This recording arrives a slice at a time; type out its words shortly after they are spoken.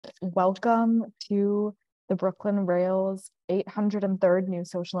welcome to the Brooklyn Rail's 803rd New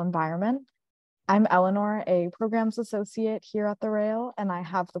Social Environment. I'm Eleanor, a Programs Associate here at the Rail, and I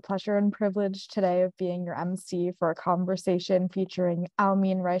have the pleasure and privilege today of being your MC for a conversation featuring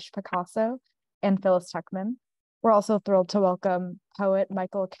Almine Rech-Picasso and Phyllis Tuchman. We're also thrilled to welcome poet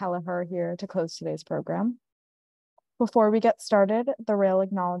Michael Kelleher here to close today's program. Before we get started, the Rail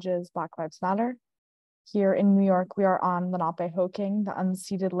acknowledges Black Lives Matter. Here in New York, we are on Lenape-Hoking, the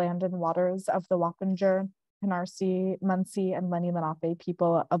unceded land and waters of the Wappinger, Canarsie, Munsee, and Lenni Lenape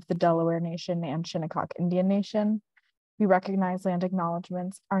people of the Delaware Nation and Shinnecock Indian Nation. We recognize land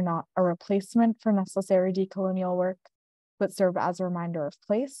acknowledgements are not a replacement for necessary decolonial work, but serve as a reminder of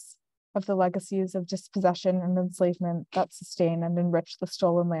place, of the legacies of dispossession and enslavement that sustain and enrich the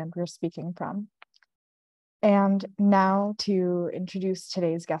stolen land we're speaking from. And now to introduce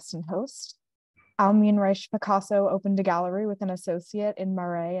today's guest and host. Almine Rech-Picasso opened a gallery with an associate in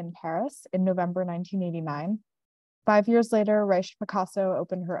Marais in Paris in November 1989. 5 years later, Rech-Picasso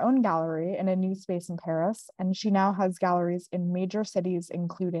opened her own gallery in a new space in Paris, and she now has galleries in major cities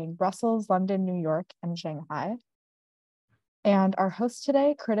including Brussels, London, New York, and Shanghai. And our host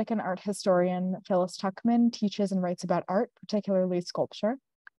today, critic and art historian Phyllis Tuchman, teaches and writes about art, particularly sculpture.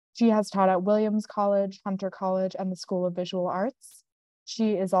 She has taught at Williams College, Hunter College, and the School of Visual Arts.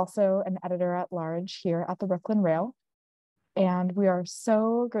 She is also an editor-at-large here at the Brooklyn Rail. And we are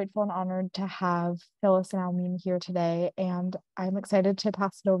so grateful and honored to have Phyllis and Almine here today. And I'm excited to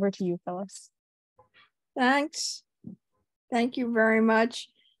pass it over to you, Phyllis. Thanks. Thank you very much.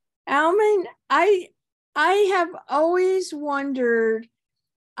 Almine, I have always wondered,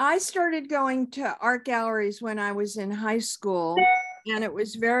 I started going to art galleries when I was in high school, and it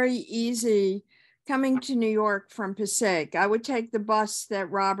was very easy coming to New York from Passaic. I would take the bus that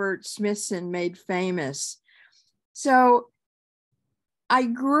Robert Smithson made famous. So I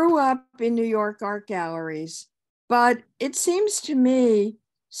grew up in New York art galleries, but it seems to me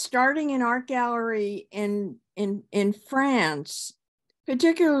starting an art gallery in France,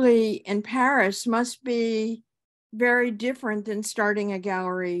 particularly in Paris, must be very different than starting a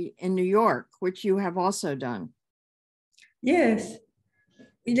gallery in New York, which you have also done. Yes.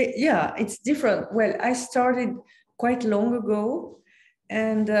 Yeah, it's different. Well, I started quite long ago,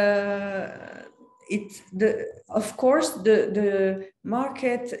 and of course the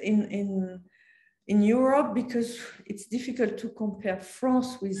market in Europe, because it's difficult to compare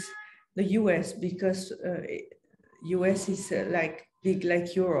France with the US, because US is like big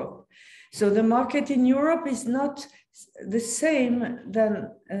like Europe. So the market in Europe is not the same than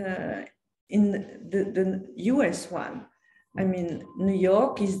in the US one. I mean, New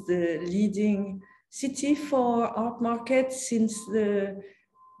York is the leading city for art market since the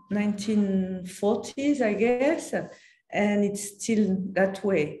 1940s, I guess, and it's still that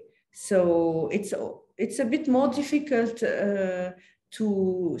way. So it's a bit more difficult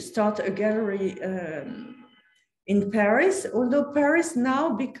to start a gallery in Paris, although Paris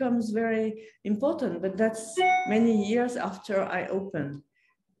now becomes very important, but that's many years after I opened.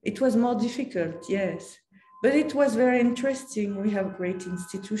 It was more difficult, yes. But it was very interesting. We have great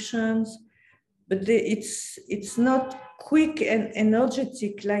institutions, but it's not quick and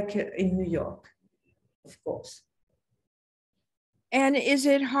energetic like in New York, of course. And is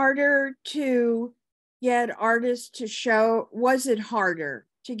it harder to get artists to show? Was it harder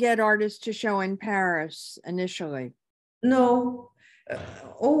to get artists to show in Paris initially? No,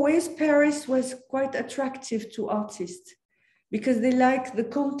 always Paris was quite attractive to artists because they like the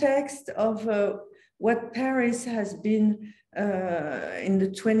context of what Paris has been in the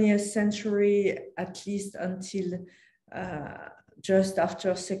 20th century, at least until just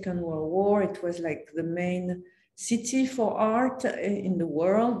after Second World War. It was like the main city for art in the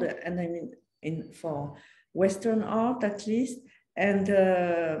world, and I mean for Western art at least. And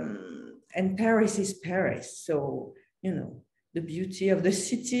Paris is Paris, so you know the beauty of the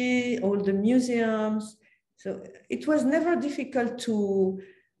city, all the museums. So it was never difficult to.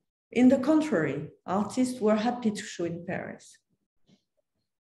 In the contrary, artists were happy to show in Paris.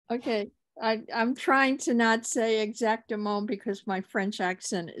 Okay, I'm trying to not say exactement because my French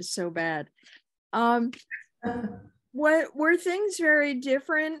accent is so bad. What were things very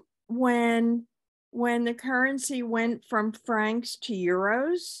different when the currency went from francs to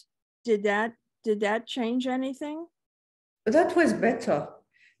euros? Did that change anything? That was better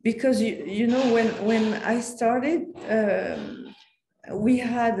because you know when I started. We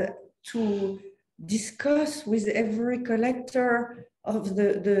had to discuss with every collector of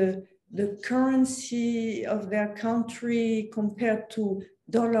the currency of their country compared to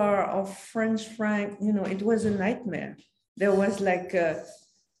dollar or French franc. You know, it was a nightmare. There was like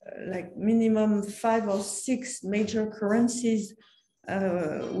like minimum 5 or 6 major currencies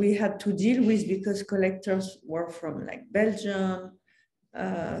we had to deal with, because collectors were from like Belgium,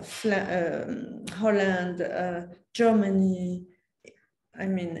 Holland, Germany, I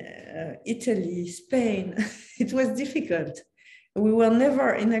mean, Italy, Spain. It was difficult. We were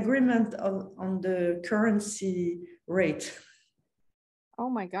never in agreement on the currency rate. Oh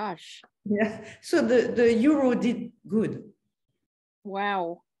my gosh. Yeah, so the euro did good.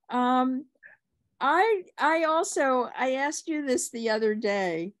 Wow. I asked you this the other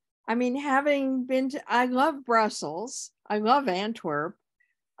day. I mean, having been to, I love Brussels. I love Antwerp.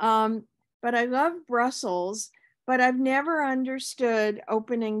 But I love Brussels, but I've never understood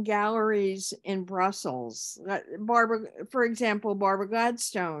opening galleries in Brussels. Barbara, for example, Barbara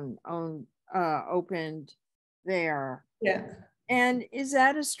Gladstone opened there. Yeah. And is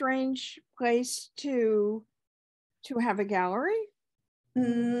that a strange place to have a gallery?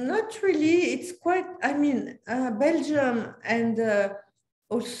 Not really. It's quite, I mean, Belgium and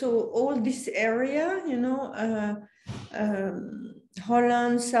also all this area, you know,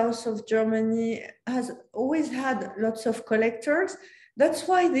 Holland, south of Germany has always had lots of collectors. That's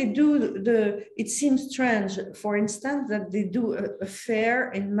why they do it seems strange, for instance, that they do a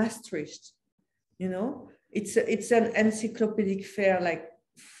fair in Maastricht, you know. It's an encyclopedic fair, like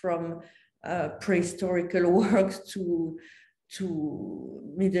from prehistorical works to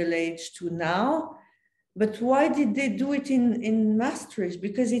Middle Age to now. But why did they do it in Maastricht?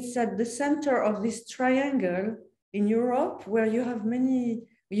 Because it's at the center of this triangle in Europe where you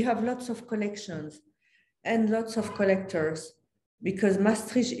have lots of collections and lots of collectors, because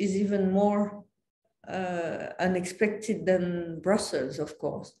Maastricht is even more unexpected than Brussels, of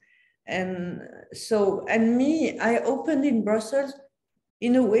course. And so, I opened in Brussels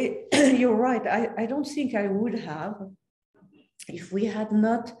in a way, you're right, I don't think I would have if we had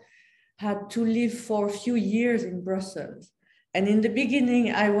not had to live for a few years in Brussels. And in the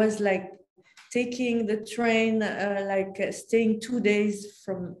beginning, I was like taking the train, staying 2 days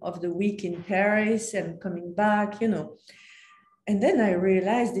of the week in Paris and coming back, you know. And then I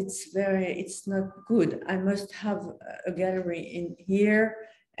realized it's not good. I must have a gallery in here,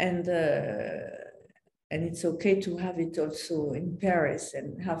 and it's okay to have it also in Paris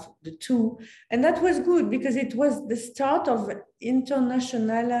and have the two. And that was good, because it was the start of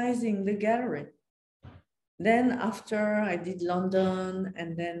internationalizing the gallery. Then after I did London,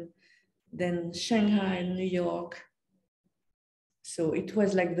 and then Shanghai and New York. So it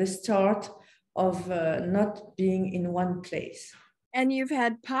was like the start of not being in one place. And you've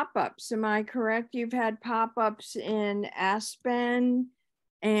had pop-ups, am I correct? You've had pop-ups in Aspen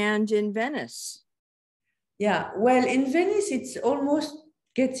and in Venice. Yeah, well, in Venice, it's almost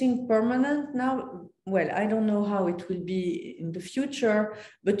getting permanent now. Well, I don't know how it will be in the future,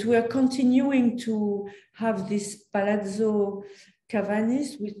 but we are continuing to have this Palazzo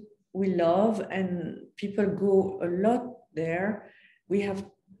Cavanis, which we love, and people go a lot there. We have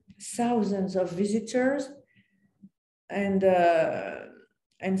thousands of visitors, and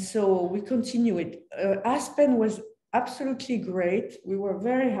so we continue it. Aspen was absolutely great. We were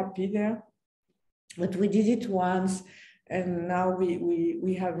very happy there. But we did it once, and now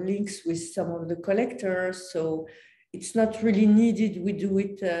we have links with some of the collectors, so it's not really needed. We do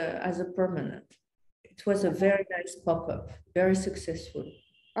it as a permanent. It was a very nice pop-up, very successful.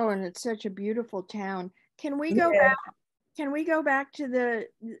 Oh, and it's such a beautiful town. Can we go back? Can we go back to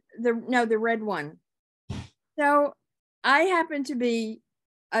the red one? So I happen to be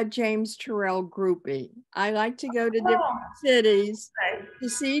a James Turrell groupie. I like to go to different cities to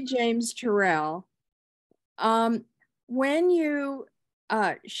see James Turrell. When you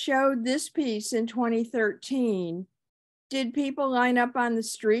showed this piece in 2013, did people line up on the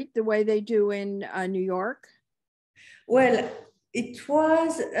street the way they do in New York? Well, it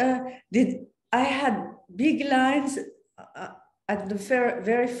was, I had big lines at the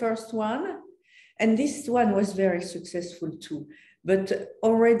very first one, and this one was very successful too. But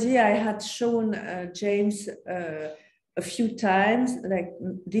already I had shown James a few times, like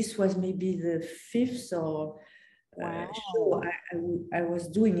this was maybe the 5th or show I was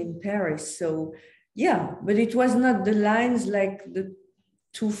doing in Paris. So yeah, but it was not the lines like the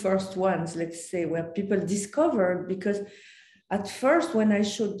 2 first ones, let's say, where people discovered, because at first when I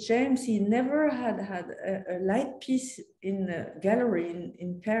showed James, he never had a light piece in a gallery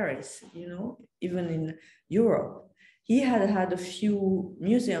in Paris, you know, even in Europe. He had a few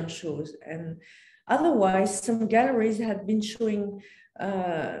museum shows, and otherwise some galleries had been showing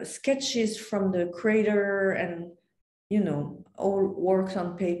sketches from the crater and, you know, all works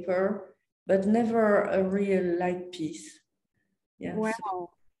on paper, but never a real light piece. Yeah.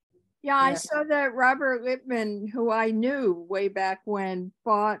 Wow. Yeah, I saw that Robert Lippman, who I knew way back when,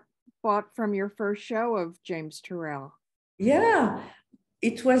 bought from your first show of James Turrell. Yeah,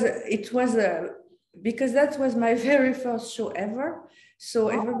 it was because that was my very first show ever. So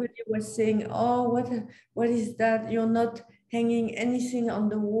everybody was saying, "Oh, what is that? You're not hanging anything on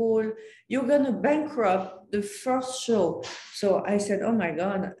the wall. You're gonna bankrupt the first show." So I said, "Oh my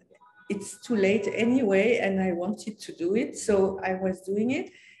God, it's too late anyway," and I wanted to do it, so I was doing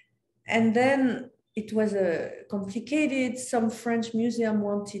it. And then it was complicated. Some French museum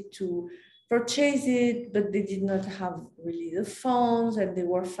wanted to purchase it, but they did not have really the funds, and they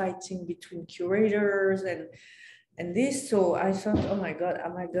were fighting between curators and this. So I thought, oh my God,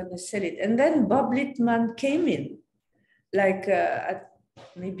 am I gonna sell it? And then Bob Littman came in, like at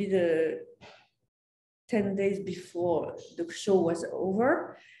maybe the 10 days before the show was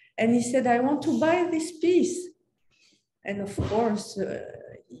over, and he said, I want to buy this piece. And of course,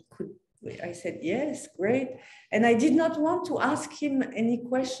 he could. I said, yes, great. And I did not want to ask him any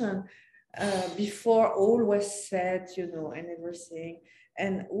question before all was said, and everything.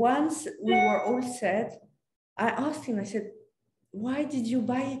 And once we were all set, I asked him, I said, why did you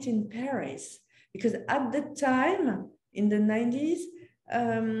buy it in Paris? Because at the time, in the 90s,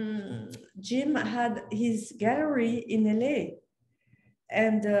 Jim had his gallery in LA.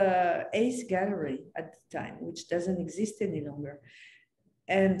 And Ace Gallery at the time, which doesn't exist any longer.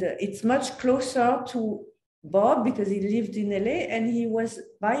 And it's much closer to Bob because he lived in LA and he was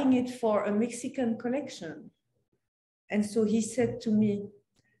buying it for a Mexican collection. And so he said to me,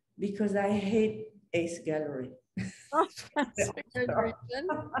 because I hate Ace Gallery. Oh, that's a good reason.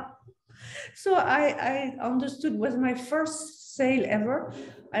 So I understood, was my first sale ever.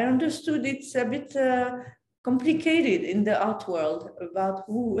 I understood it's a bit complicated in the art world about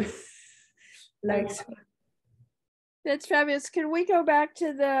who likes. That's fabulous. Can we go back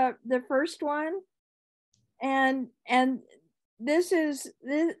to the first one? And this is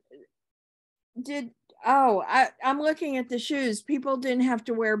this did I'm looking at the shoes. People didn't have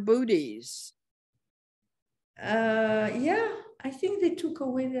to wear booties. Yeah, I think they took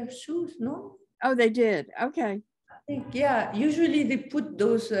away their shoes, no? Oh, they did. Okay. I think, yeah, usually they put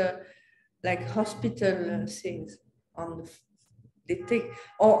those like hospital things on the, they take,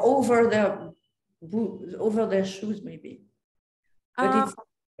 or over their boots, over their shoes maybe. But it's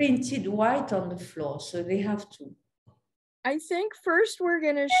painted white on the floor, so they have to. I think first we're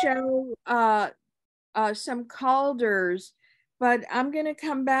going to show some Calders, but I'm going to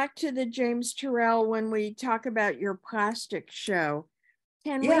come back to the James Turrell when we talk about your plastic show.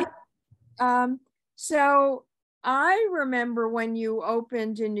 Can we? So I remember when you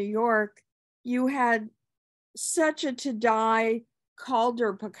opened in New York, you had such a to die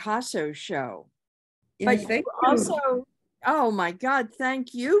Calder Picasso show. Yes, but also, oh my God,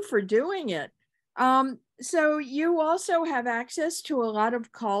 thank you for doing it. So you also have access to a lot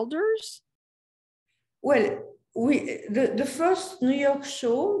of Calders? Well, the first New York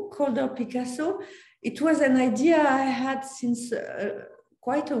show, Calder Picasso, it was an idea I had since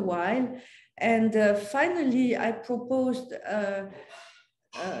quite a while. And finally, I proposed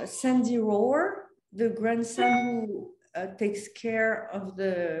Sandy Rohr, the grandson who takes care of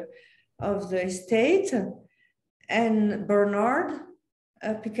the estate, and Bernard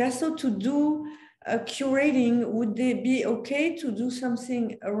Picasso to do curating. Would they be okay to do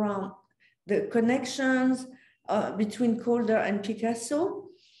something around the connections between Calder and Picasso?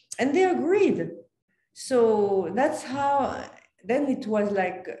 And they agreed. So that's how, then it was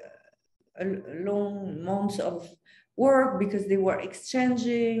like a long months of work because they were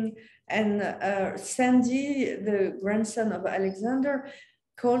exchanging. And Sandy, the grandson of Alexander,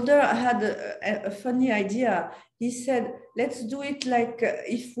 Calder had a funny idea. He said, let's do it like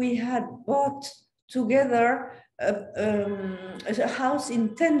if we had bought together a house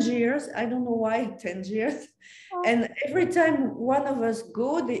in Tangiers. I don't know why Tangiers. And every time one of us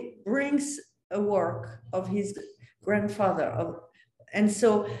go, they brings a work of his grandfather. And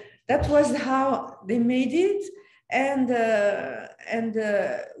so that was how they made it. And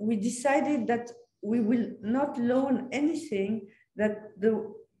we decided that we will not loan anything, that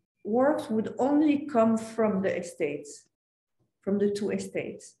the works would only come from the estates, from the two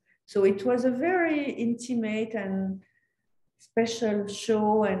estates. So it was a very intimate and special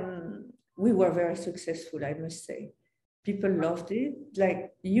show, and we were very successful, I must say. People loved it,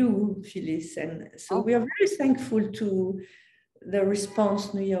 like you, Phyllis. And so we are very thankful to the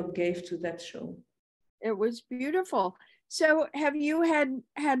response New York gave to that show. It was beautiful. So have you had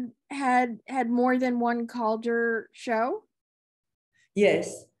more than one Calder show?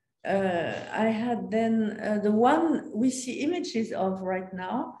 Yes. I had then the one we see images of right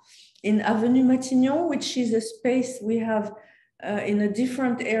now in Avenue Matignon, which is a space we have in a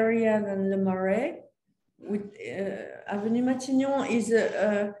different area than Le Marais. With, Avenue Matignon is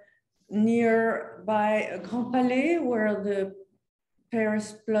nearby Grand Palais, where the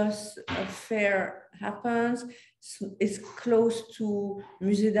Paris Plus fair happens. It's close to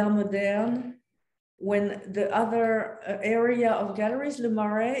Musée d'Art Moderne. When the other area of galleries, Le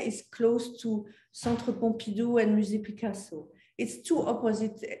Marais, is close to Centre Pompidou and Musée Picasso. It's two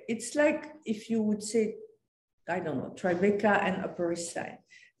opposite. It's like if you would say, I don't know, Tribeca and Upper East Side.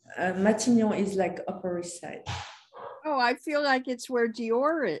 Matignon is like Upper East Side. Oh, I feel like it's where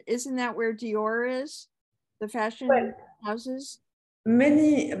Dior is. Isn't that where Dior is? The fashion houses?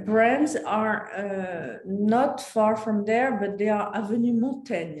 Many brands are not far from there, but they are Avenue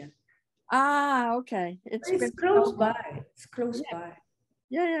Montaigne. Ah, okay. It's close by. It's close by.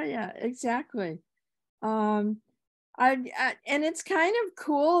 Yeah, exactly. And it's kind of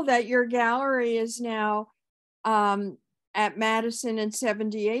cool that your gallery is now at Madison and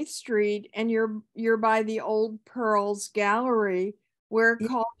 78th Street, and you're by the Old Pearls Gallery where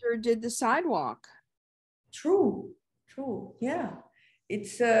Calder did the sidewalk. True, yeah.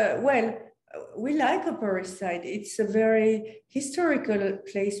 It's well, we like Upper East Side. It's a very historical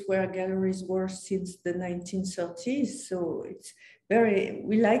place where galleries were since the 1930s. So it's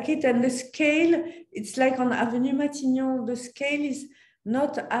we like it. And the scale, it's like on Avenue Matignon, the scale is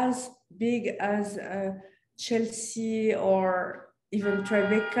not as big as Chelsea or even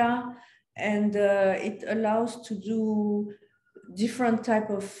Tribeca. And it allows to do different type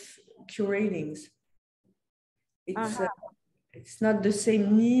of curatings. It's not the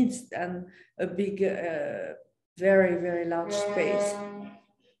same needs than a big, very, very large space.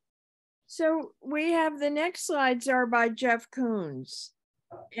 So we have the next slides are by Jeff Koons.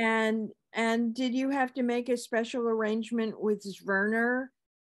 And did you have to make a special arrangement with Werner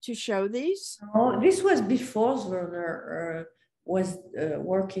to show these? Oh, this was before Werner was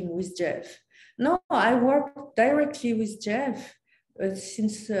working with Jeff. No, I worked directly with Jeff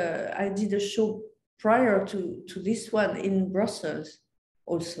since I did a show prior to this one in Brussels,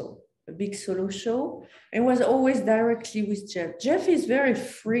 also a big solo show, and was always directly with Jeff. Jeff is very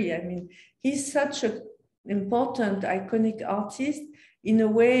free. I mean, he's such an important, iconic artist. In a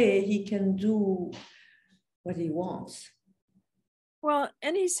way, he can do what he wants. Well,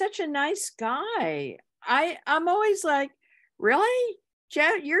 and he's such a nice guy. I'm always like, really?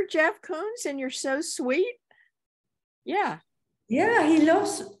 Jeff, you're Jeff Koons and you're so sweet? Yeah. Yeah, he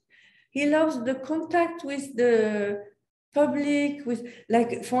loves the contact with the public, with,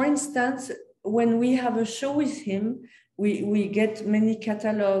 like, for instance, when we have a show with him, we get many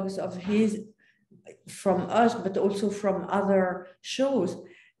catalogs of his from us, but also from other shows.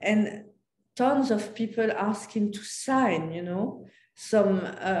 And tons of people ask him to sign, you know, some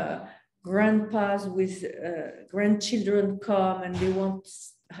grandpas with grandchildren come and they want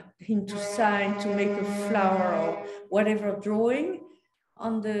him to sign, to make a flower or whatever drawing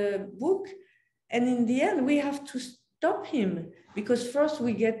on the book. And in the end, we have to stop him because first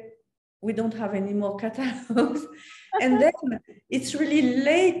we don't have any more catalogs. And then it's really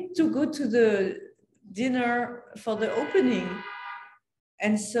late to go to the dinner for the opening.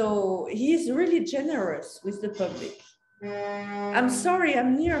 And so he's really generous with the public. I'm sorry,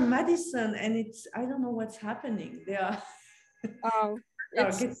 I'm near Madison and I don't know what's happening. They are,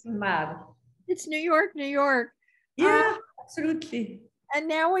 getting mad. It's New York, New York. Yeah, absolutely. And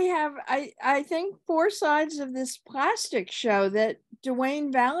now we have, I think, 4 slides of this plastic show that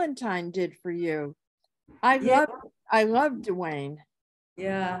Dwayne Valentine did for you. I love Dwayne.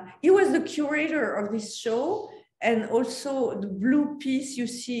 Yeah, he was the curator of this show. And also the blue piece you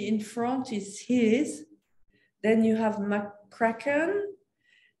see in front is his. Then you have McCracken.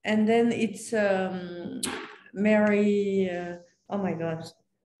 And then it's Mary, oh my God.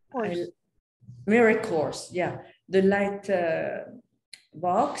 Mary Course, yeah. The light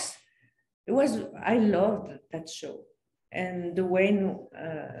box. I loved that show. And Dwayne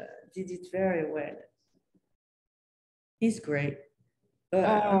did it very well. He's great. But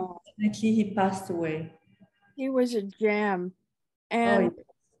unfortunately, he passed away. He was a gem. And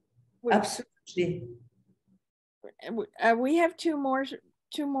absolutely. We have two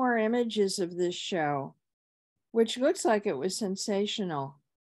more images of this show, which looks like it was sensational.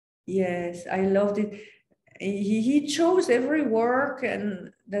 Yes, I loved it. He chose every work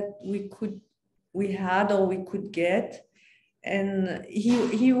and that we had or we could get. And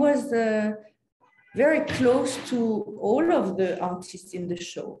he was very close to all of the artists in the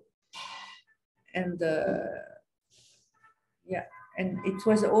show. And yeah, And it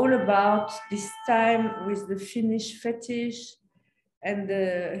was all about this time with the Finnish fetish and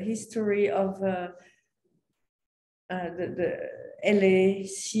the history of the LA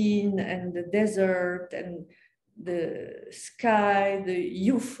scene and the desert and the sky, the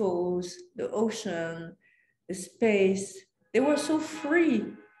UFOs, the ocean, the space. They were so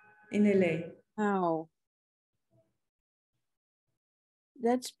free in LA. Oh,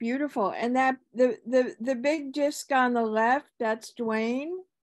 that's beautiful. And that the big disc on the left, that's Dwayne.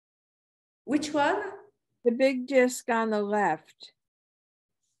 Which one? The big disc on the left.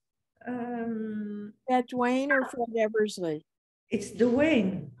 That Dwayne or Fred Eversley? It's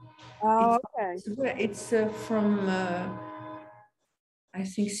Dwayne. Oh, okay. It's from I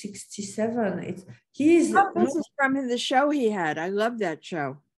think 67. He's this is from the show he had. I love that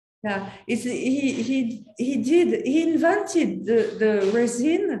show. Yeah, he invented the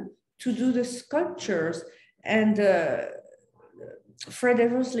resin to do the sculptures, and Fred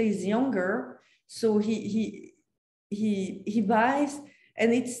Eversley is younger, so he buys,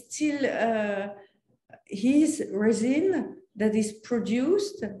 and it's still his resin that is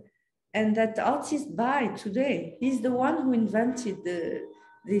produced and that artists buy today. He's the one who invented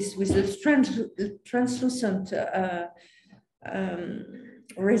this with the translucent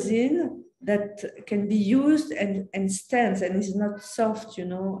resin that can be used and stands and is not soft,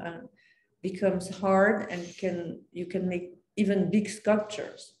 becomes hard, and you can make even big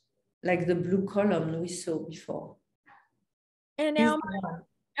sculptures like the blue column we saw before. And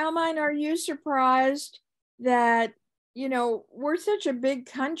Almine, are you surprised that, we're such a big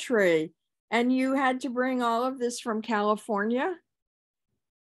country and you had to bring all of this from California?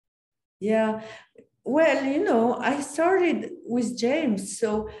 Yeah, well, I started with James,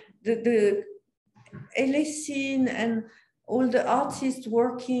 so the LA scene and all the artists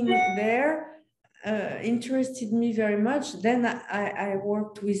working there interested me very much. Then I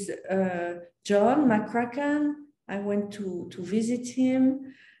worked with John McCracken. I went to visit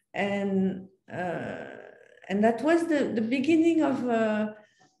him, and that was the beginning of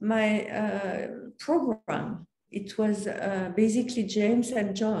my program. It was basically James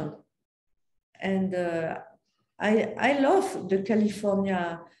and John. And I love the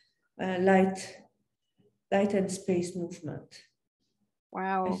California light and space movement.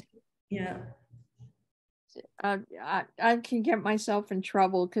 Wow. Yeah. I can get myself in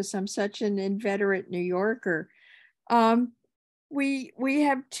trouble because I'm such an inveterate New Yorker. We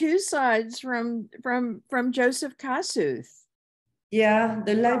have two sides from Joseph Kossuth. Yeah,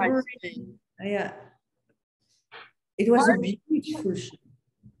 the library. Yeah, it was a beautiful show.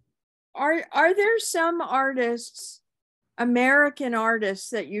 Are there some artists, American artists,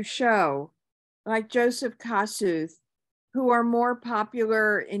 that you show, like Joseph Kossuth, who are more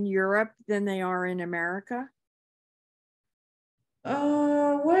popular in Europe than they are in America?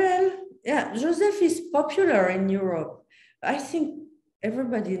 Well, yeah, Joseph is popular in Europe. I think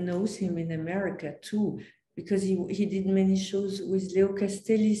everybody knows him in America too, because he did many shows with Leo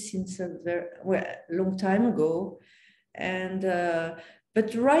Castelli since a long time ago. And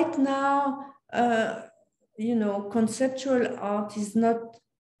but right now, conceptual art is not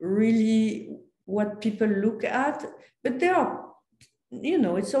really what people look at, but there are,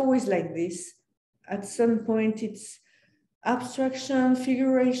 it's always like this. At some point, it's abstraction,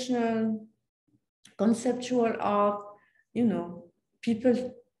 figuration, conceptual art.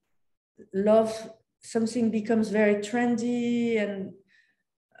 People love something becomes very trendy, and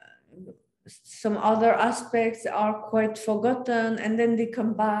some other aspects are quite forgotten, and then they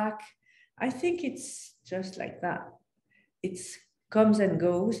come back. I think it's just like that. It comes and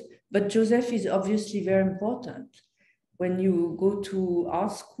goes, but Joseph is obviously very important. When you go to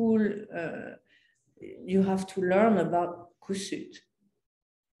art school, you have to learn about Kossuth.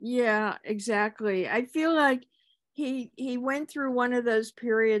 Yeah, exactly. I feel like he went through one of those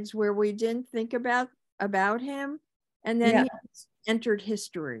periods where we didn't think about him, and then he entered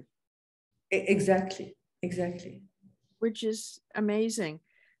history. Exactly. Which is amazing.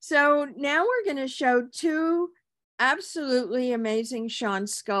 So now we're going to show two absolutely amazing Sean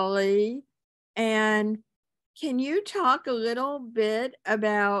Scully. And can you talk a little bit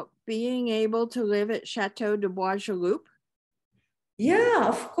about being able to live at Chateau de Bois-Guadeloupe? Yeah,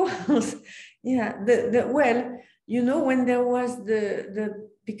 of course. Yeah, when there was the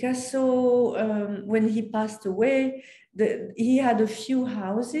Picasso, when he passed away, he had a few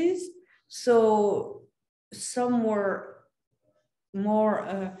houses. So some were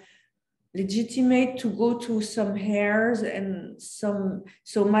more legitimate to go to some heirs, and some.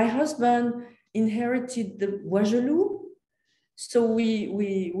 So my husband inherited the Bois-Guadeloupe. So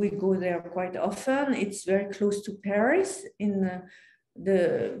we go there quite often. It's very close to Paris, in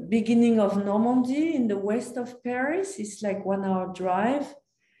the beginning of Normandy, in the west of Paris. It's like 1 hour drive.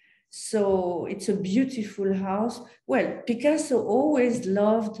 So it's a beautiful house. Well, Picasso always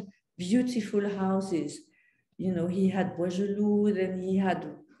loved beautiful houses. You know, he had Boigelou, then he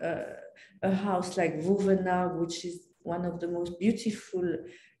had a house like Vauvenargues, which is one of the most beautiful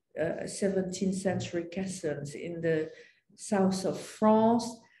 17th century castles in the south of France.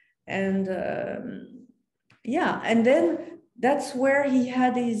 And yeah, and then that's where he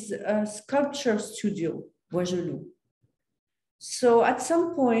had his sculpture studio, Boigelou. So at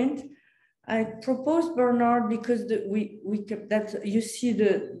some point, I proposed Bernard because we kept that, you see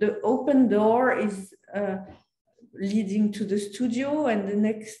the open door is leading to the studio, and the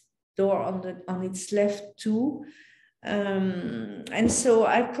next door on its left too. And so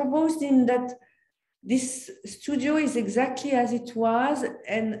I proposed him that this studio is exactly as it was,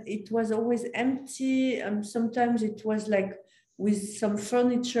 and it was always empty. Sometimes it was like with some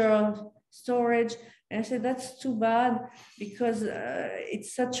furniture storage. And I said, that's too bad, because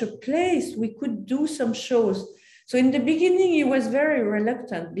it's such a place. We could do some shows. So in the beginning, he was very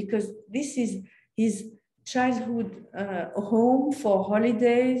reluctant, because this is his childhood home for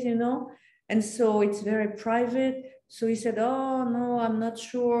holidays, you know, and so it's very private. So he said, oh, no, I'm not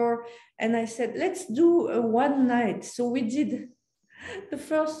sure. And I said, let's do a one night. So we did the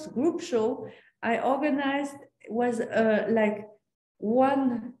first group show I organized was like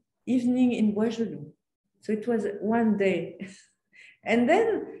one evening in Boigelou. So it was one day. And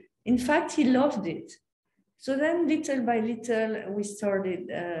then, in fact, he loved it. So then little by little, we started,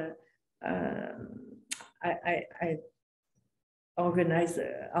 I organized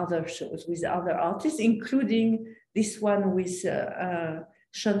other shows with other artists, including this one with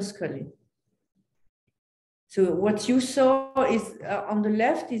Sean Scully. So what you saw is on the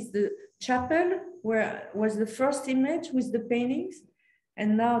left is the chapel, where was the first image with the paintings.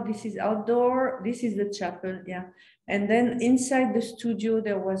 And now this is outdoor, this is the chapel, yeah. And then inside the studio,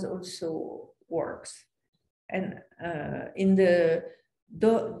 there was also works. And in the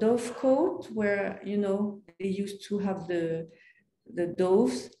Dovecote, where, you know, they used to have the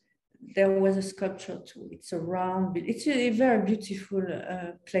doves, there was a sculpture too. It's a round, it's a very beautiful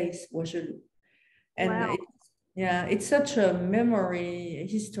place, Boigelou. And wow. yeah, it's such a memory,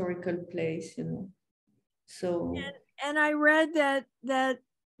 historical place, you know. So and I read that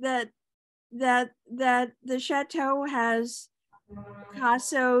the chateau has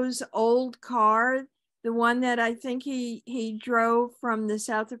Picasso's old car, the one that I think he drove from the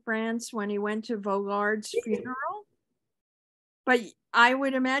south of France when he went to Vaulard's funeral. But I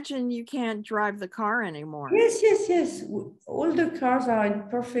would imagine you can't drive the car anymore. Yes. All the cars are in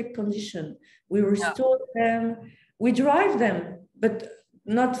perfect condition. We restore them. We drive them, but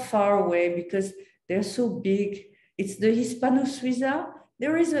not far away because they're so big. It's the Hispano-Suiza.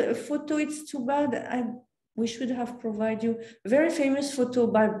 There is a photo. It's too bad. We should have provided you a very famous photo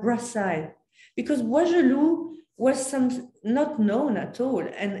by Marais, because Boigelou was not known at all,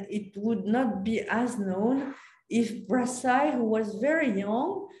 and it would not be as known if Marais, who was very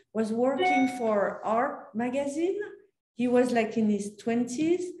young, was working for art magazine. He was like in his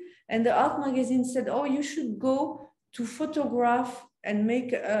 20s, and the art magazine said, oh, you should go to photograph and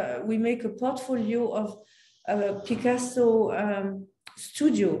we make a portfolio of Picasso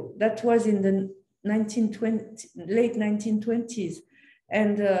studio. That was in the late 1920s.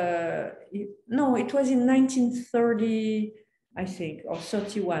 And no, it was in 1930, I think, or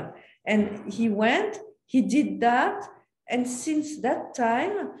 31. And he went, he did that. And since that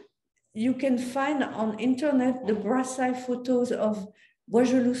time, you can find on internet the Marais photos of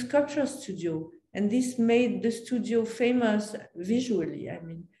Boigelou Sculpture Studio. And this made the studio famous visually. I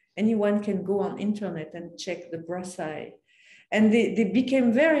mean, anyone can go on internet and check the Marais. And they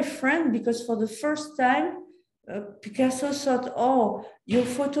became very friendly, because for the first time, Picasso thought, oh, your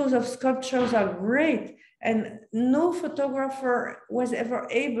photos of sculptures are great. And no photographer was ever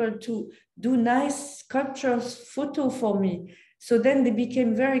able to do nice sculptures photo for me. So then they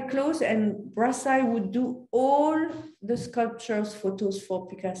became very close, and Marais would do all the sculptures photos for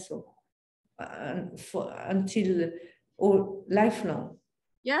Picasso until lifelong.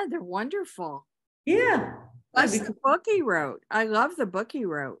 Yeah, they're wonderful. Yeah. Plus the book he wrote. I love the book he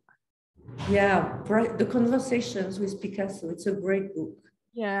wrote. Yeah, the Conversations with Picasso. It's a great book.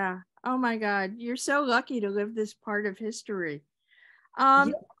 Yeah. Oh my God, you're so lucky to live this part of history.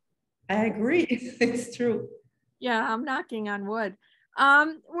 Yeah, I agree. It's true. Yeah, I'm knocking on wood.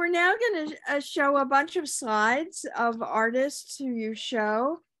 We're now going to show a bunch of slides of artists who you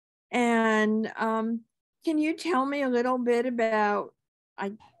show. And can you tell me a little bit about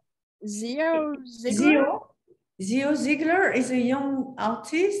Zio Ziegler? Zio Ziegler is a young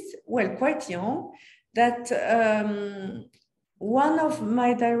artist, well, quite young, that one of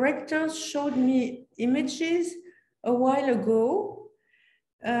my directors showed me images a while ago.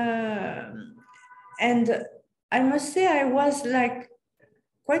 And I must say I was like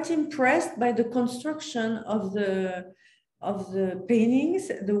quite impressed by the construction of the paintings,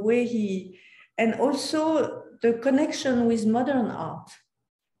 the way he, and also the connection with modern art.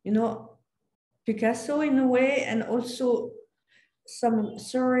 You know, Picasso in a way, and also some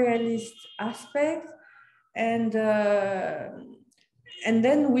surrealist aspect. And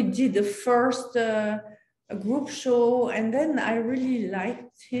then we did the first group show, and then I really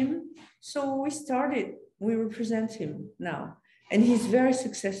liked him. So we represent him now, and he's very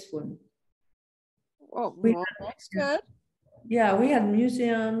successful. Oh, well, that's good. Yeah, we had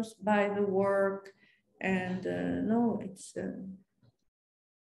museums buy the work, and no, it's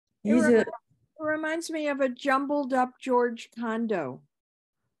It reminds me of a jumbled up George Condo.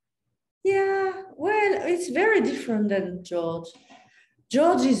 Yeah, well, it's very different than George.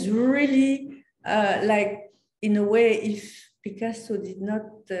 George is really like, in a way, if Picasso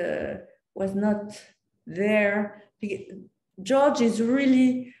was not there, George is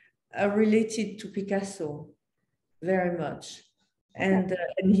really related to Picasso very much, and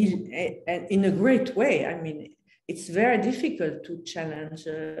in a great way. I mean, it's very difficult to challenge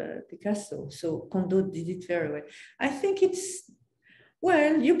Picasso. So Kondo did it very well. I think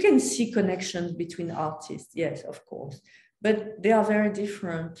well, you can see connections between artists, yes, of course, but they are very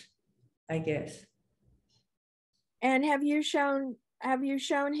different, I guess. And have you shown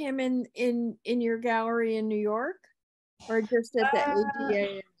him in your gallery in New York, or just at the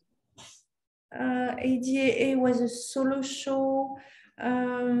ADA? ADAA was a solo show.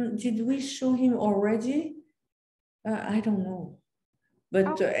 Did we show him already? I don't know,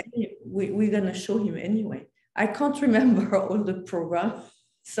 but we're gonna show him anyway. I can't remember all the program.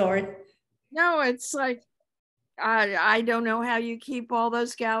 Sorry. No, it's like, I don't know how you keep all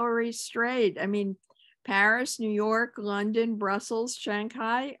those galleries straight. I mean, Paris, New York, London, Brussels,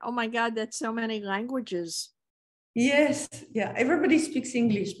 Shanghai. Oh my God, that's so many languages. Yes, yeah. Everybody speaks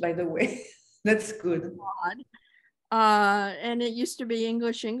English, by the way. That's good. And it used to be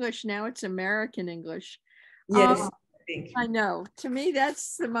English. Now it's American English. Yes, I think. I know. To me,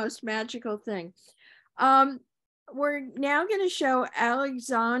 that's the most magical thing. We're now going to show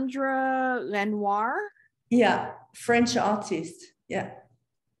Alexandre Lenoir. Yeah, French artist. Yeah.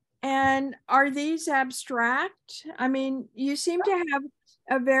 And are these abstract? I mean, you seem to have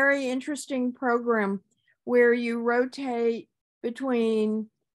a very interesting program where you rotate between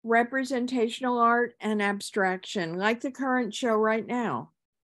representational art and abstraction, like the current show right now.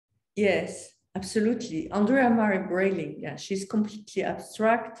 Yes, absolutely. Andrea Mare Brailing, yeah, she's completely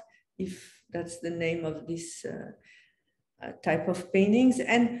abstract, if that's the name of this type of paintings.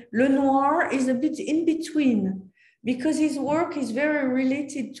 And Lenoir is a bit in between, because his work is very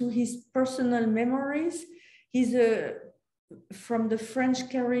related to his personal memories. He's from the French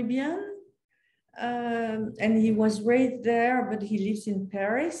Caribbean, and he was raised there, but he lives in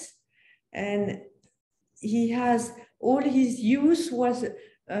Paris. And he has, all his youth was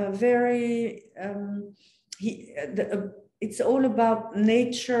it's all about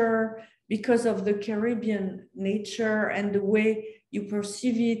nature, because of the Caribbean nature and the way you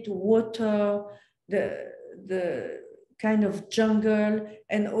perceive it, water, the kind of jungle,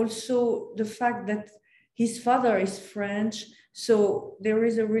 and also the fact that his father is French. So there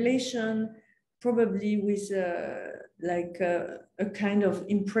is a relation probably with like a kind of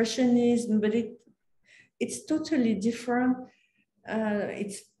impressionism, but it's totally different.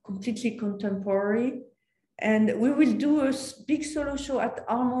 It's completely contemporary. And we will do a big solo show at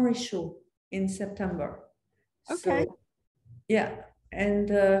Marais show in September. Okay. So, yeah, and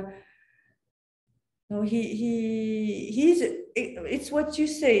no, it's what you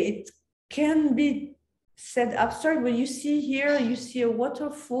say. It can be said abstract, but you see here, you see a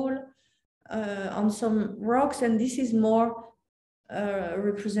waterfall on some rocks, and this is more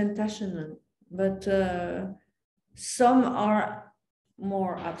representation, but some are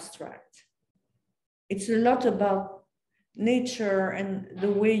more abstract. It's a lot about nature and the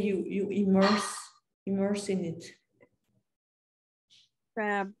way you immerse in it.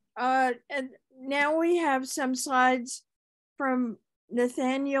 Fab. And now we have some slides from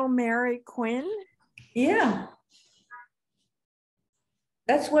Nathaniel Mary Quinn. Yeah.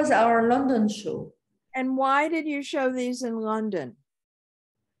 That was our London show. And why did you show these in London?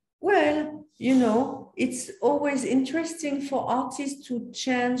 Well, you know, it's always interesting for artists to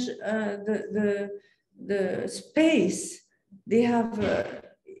change the space they have,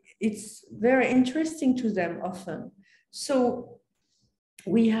 it's very interesting to them often. So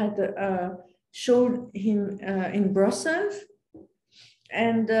we had showed him in Brussels,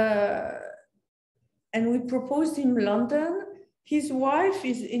 and we proposed him London. His wife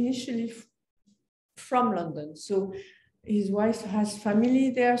is initially from London, so his wife has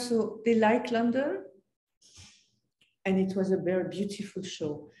family there, so they like London. And it was a very beautiful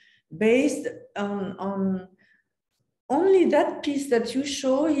show, based on only that piece that you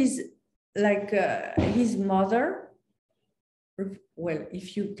show. Is like his mother. Well,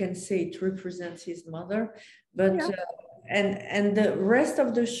 if you can say it represents his mother, but yeah. And the rest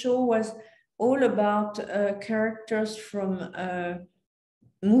of the show was all about characters from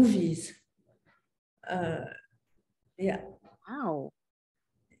movies. Yeah. Wow.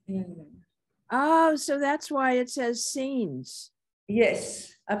 Yeah. Oh, so that's why it says scenes.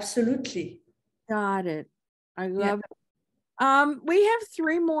 Yes, absolutely. Got it. I love it. We have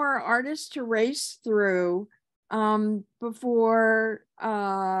 3 more artists to race through before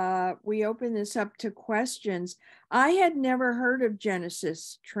we open this up to questions. I had never heard of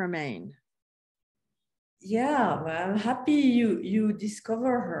Genesis Tremaine. Yeah, well, I'm happy you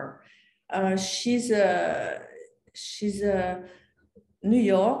discover her. She's a New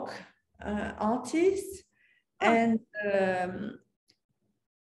York artist, and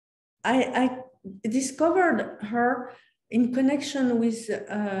I discovered her in connection with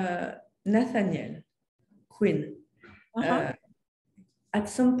Nathaniel Quinn. At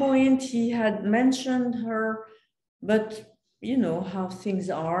some point, he had mentioned her, but you know how things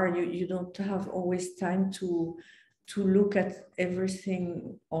are. You don't have always time to look at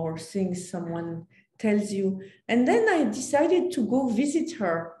everything or things someone tells you. And then I decided to go visit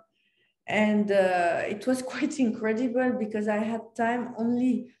her. And it was quite incredible because I had time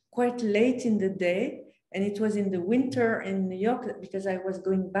only quite late in the day. And it was in the winter in New York because I was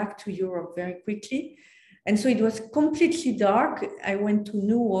going back to Europe very quickly. And so it was completely dark. I went to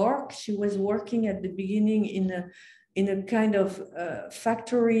Newark. She was working at the beginning in a kind of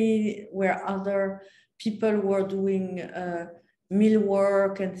factory where other people were doing mill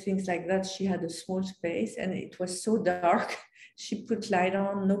work and things like that. She had a small space and it was so dark. She put light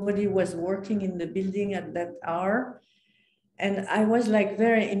on. Nobody was working in the building at that hour. And I was like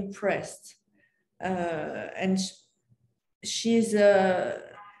very impressed. And she's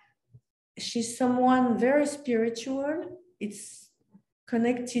someone very spiritual. It's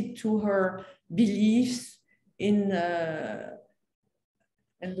connected to her beliefs in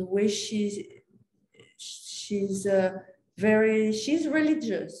and the way she's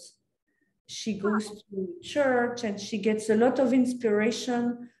religious. She goes to church and she gets a lot of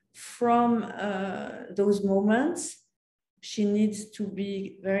inspiration from those moments. She needs to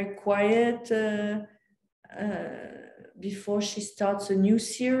be very quiet before she starts a new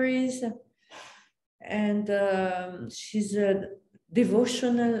series. And she's a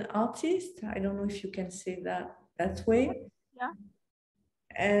devotional artist. I don't know if you can say that way. Yeah.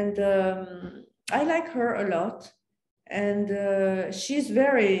 And I like her a lot. And she's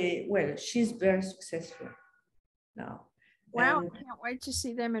very successful now. Wow, I can't wait to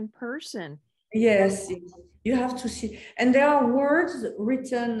see them in person. Yes, you have to see. And there are words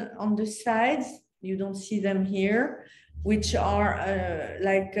written on the sides. You don't see them here, which are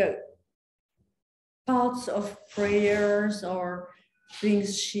parts of prayers or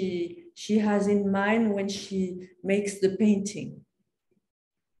things she has in mind when she makes the painting.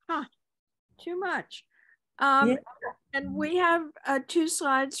 Too much. Yeah. And we have 2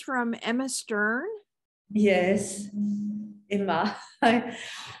 slides from Emma Stern. Yes, Emma.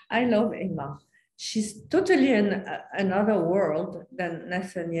 I love Emma. She's totally another world than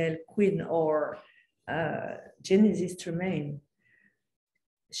Nathaniel Quinn or Genesis Tremaine.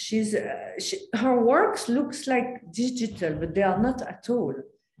 Her works looks like digital, but they are not at all.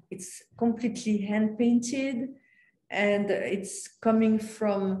 It's completely hand painted, and it's coming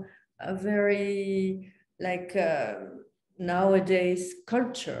from a very nowadays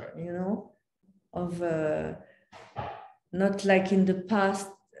culture, you know, of not like in the past.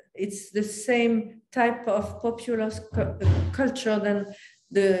 It's the same type of popular culture than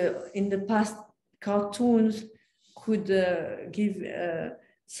in the past cartoons could give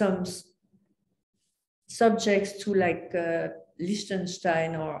some subjects to like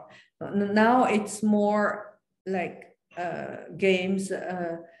Liechtenstein, or now it's more like games,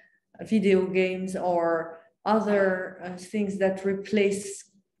 video games or other things that replace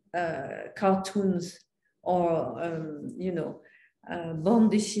cartoons or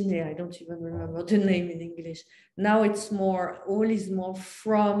bande dessinée. I don't even remember the name in English. Now it's more, all is more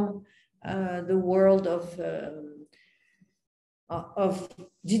from the world of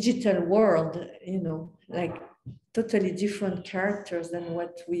digital world, like totally different characters than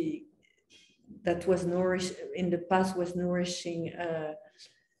what that was nourished in the past was nourishing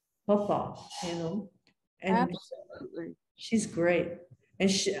Papa, and Absolutely. she's great,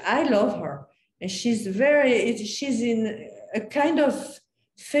 and I love her, and she's in a kind of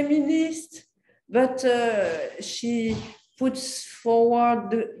feminist, but she puts forward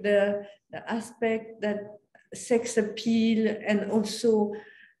the aspect that sex appeal and also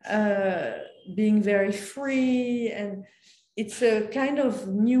being very free, and it's a kind of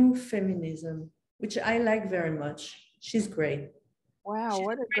new feminism, which I like very much. She's great. Wow, She's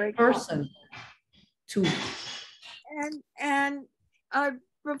what a great person too. And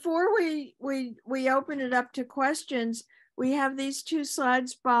before we open it up to questions, we have these two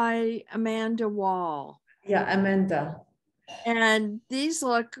slides by Amanda Wall. Yeah, Amanda. And these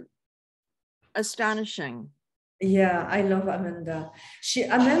look astonishing. Yeah, I love Amanda.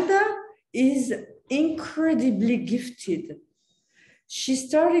 Amanda is incredibly gifted. She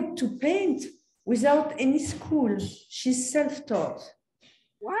started to paint without any school. She's self-taught.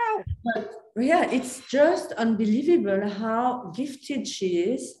 Wow. But yeah, it's just unbelievable how gifted she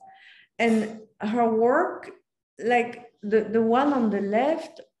is. And her work, like the one on the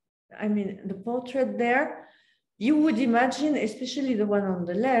left, I mean, the portrait there, you would imagine, especially the one on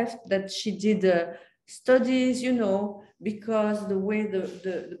the left, that she did studies, because the way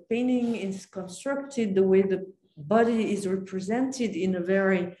the painting is constructed, the way the body is represented in a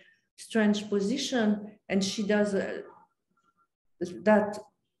very strange position. And she does that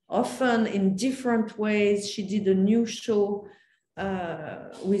often in different ways. She did a new show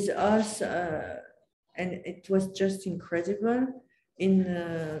with us, and it was just incredible in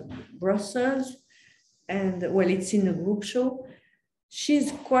Brussels. And well, it's in a group show.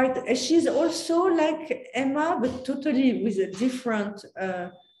 She's also like Emma, but totally with a different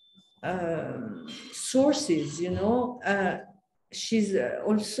sources, she's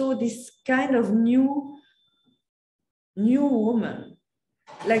also this kind of new woman.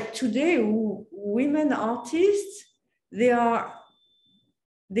 Like today, women artists, they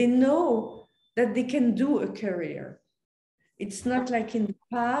know that they can do a career. It's not like in the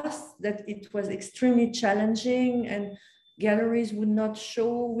past that it was extremely challenging and galleries would not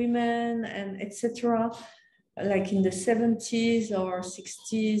show women and etc. Like in the 70s or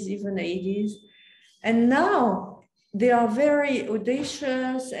 60s, even 80s. And now they are very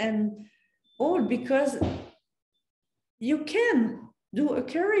audacious and all because you can do a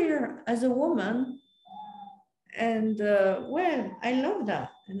career as a woman. And well, I love that.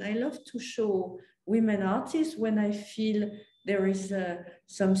 And I love to show women artists when I feel there is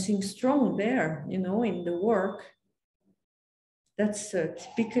something strong there, in the work. That's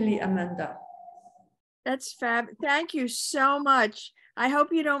typically Amanda. That's fab. Thank you so much. I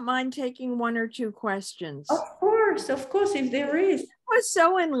hope you don't mind taking one or two questions. Of course, if there is. It was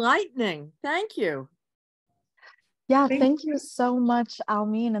so enlightening. Thank you. Yeah, thank you so much,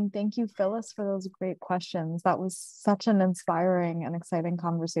 Almine, and thank you, Phyllis, for those great questions. That was such an inspiring and exciting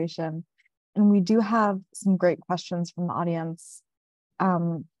conversation. And we do have some great questions from the audience.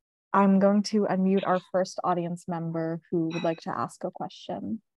 I'm going to unmute our first audience member who would like to ask a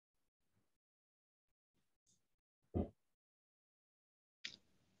question.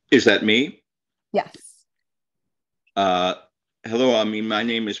 Is that me? Yes. Hello, my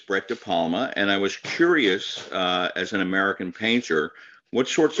name is Brett De Palma, and I was curious, as an American painter, what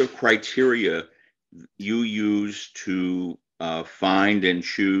sorts of criteria you use to find and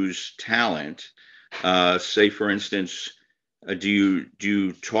choose talent. Say, for instance, do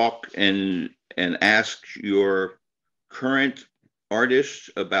you talk and ask your current artists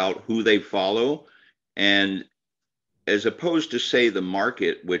about who they follow, and as opposed to, say, the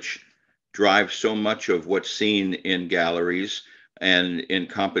market, which drives so much of what's seen in galleries and in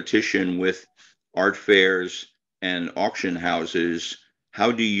competition with art fairs and auction houses,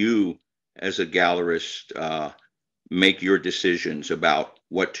 how do you, as a gallerist, make your decisions about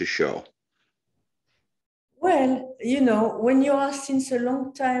what to show? Well, when you are since a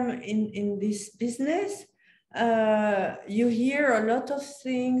long time in this business, you hear a lot of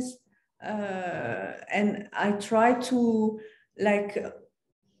things, and I try to, like,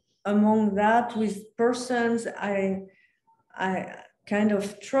 among that, with persons I kind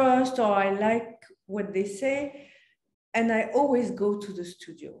of trust or I like what they say, and I always go to the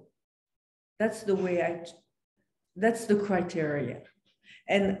studio. That's the way that's the criteria.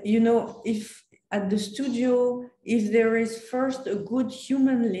 And if at the studio, if there is first a good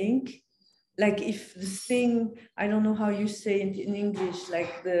human link, like if the thing, I don't know how you say it in English,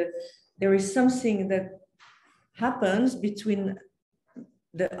 like there is something that happens between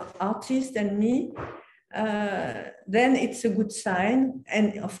the artist and me, then it's a good sign.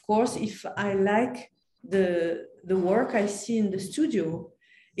 And of course, if I like the work I see in the studio,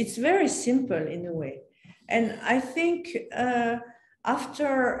 it's very simple in a way. And I think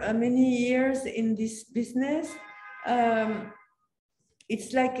after many years in this business,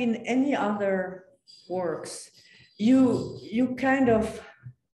 it's like in any other works. You kind of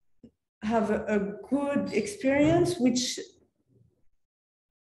have a good experience, which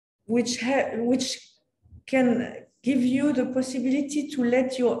can give you the possibility to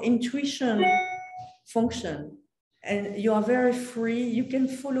let your intuition function. And you are very free. You can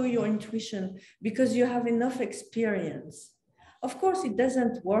follow your intuition because you have enough experience. Of course, it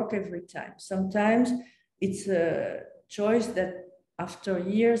doesn't work every time. Sometimes it's a choice that after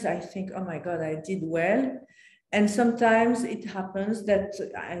years, I think, oh my God, I did well. And sometimes it happens that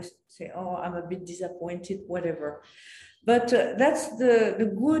I say, oh, I'm a bit disappointed, whatever. But that's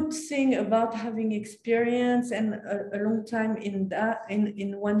the good thing about having experience and a long time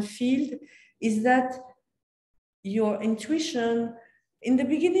in one field, is that your intuition, in the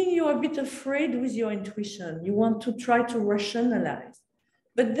beginning, you're a bit afraid with your intuition. You want to try to rationalize.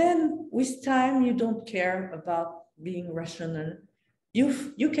 But then with time, you don't care about being rational.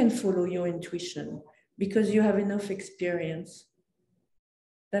 You can follow your intuition because you have enough experience.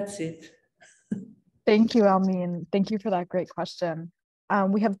 That's it. Thank you, Almine. Thank you for that great question.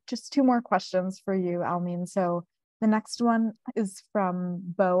 We have just 2 more questions for you, Almine. So the next one is from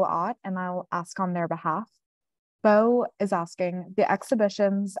Bo Ott, and I'll ask on their behalf. Bo is asking, the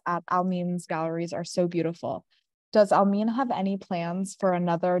exhibitions at Almine's galleries are so beautiful. Does Almine have any plans for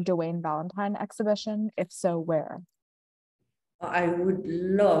another Dwayne Valentine exhibition? If so, where? I would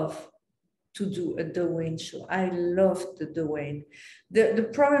love to do a Dwayne show. I love the Dwayne. The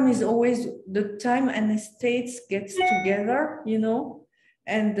problem is always the time and estates gets together, you know,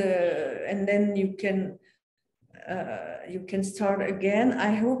 and then you can start again.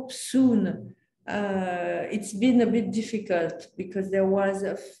 I hope soon. It's been a bit difficult because there was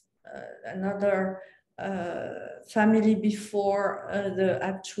another family before the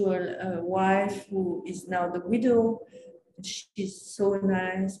actual wife, who is now the widow. She's so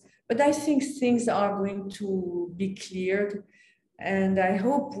nice. But I think things are going to be cleared, and I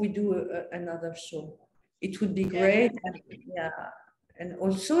hope we do another show. It would be great. And, yeah, and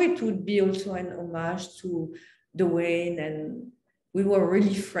also it would be also an homage to Dwayne, and we were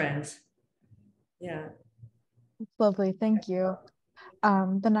really friends. Yeah. Lovely, thank you.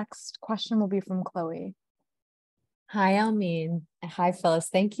 The next question will be from Chloe. Hi, Almine. Hi, Phyllis.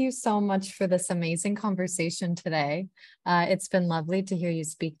 Thank you so much for this amazing conversation today. It's been lovely to hear you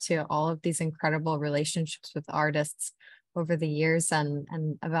speak to all of these incredible relationships with artists over the years and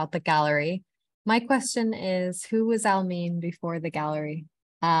about the gallery. My question is, who was Almine before the gallery?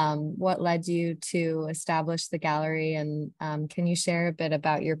 What led you to establish the gallery? And can you share a bit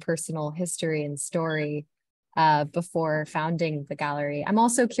about your personal history and story before founding the gallery? I'm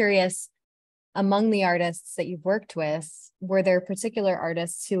also curious, among the artists that you've worked with, were there particular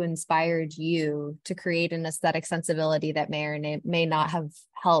artists who inspired you to create an aesthetic sensibility that may or may not have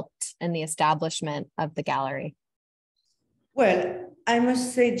helped in the establishment of the gallery? Well, I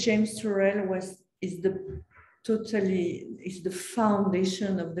must say James Turrell is the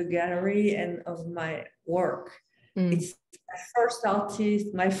foundation of the gallery and of my work. It's my first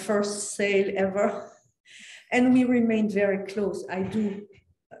artist, my first sale ever. And we remained very close. I do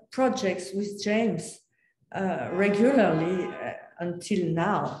projects with James regularly until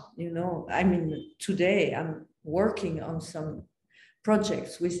now, you know. I mean, today I'm working on some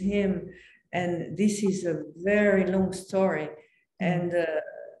projects with him, and this is a very long story. And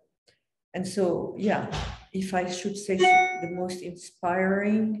so, yeah, if I should say the most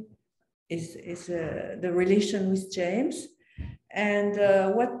inspiring is the relation with James. And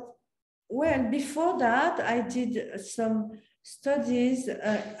well, before that, I did some studies.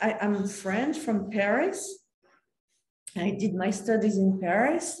 I'm French, from Paris. I did my studies in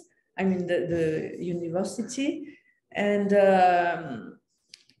Paris. I'm in the university. And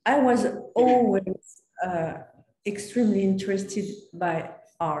I was always extremely interested by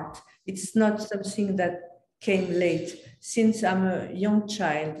art. It's not something that came late, since I'm a young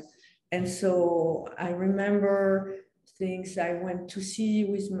child. And so I remember things I went to see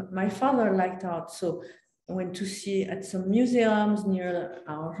with my father liked art. So I went to see at some museums near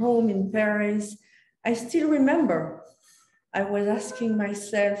our home in Paris. I still remember, I was asking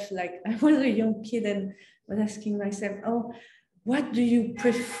myself, like I was a young kid and was asking myself, oh, what do you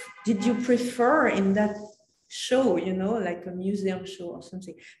did you prefer in that show, you know, like a museum show or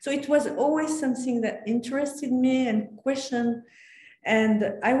something. So it was always something that interested me and questioned.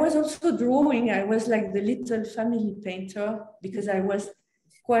 And I was also drawing. I was like the little family painter because I was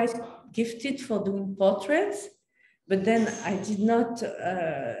quite gifted for doing portraits. But then I did not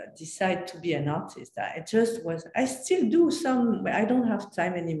decide to be an artist. I just was, I still do some, I don't have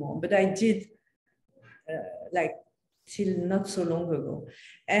time anymore, but I did like till not so long ago.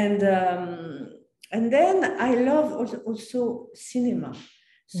 And then I love also cinema.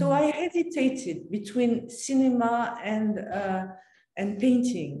 So I hesitated between cinema and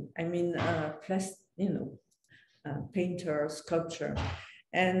painting. I mean, painter, sculpture.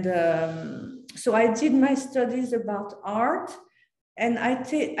 And so I did my studies about art, and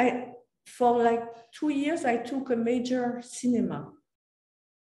for like 2 years, I took a major cinema.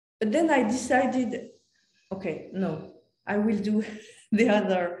 But then I decided, okay, no, I will do the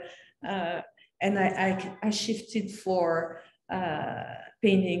other. And I shifted for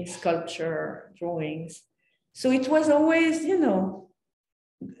painting, sculpture, drawings. So it was always, you know,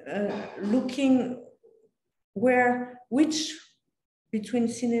 looking which between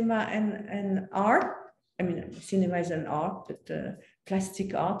cinema and art. I mean, cinema is an art, but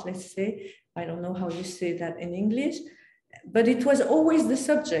plastic art, let's say. I don't know how you say that in English, but it was always the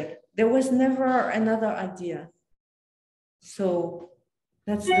subject. There was never another idea. So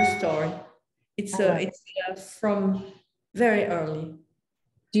that's the story. It's from very early.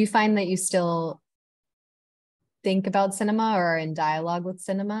 Do you find that you still think about cinema or are in dialogue with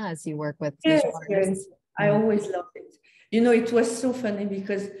cinema as you work with visual artists? Yes. I always loved it. You know, it was so funny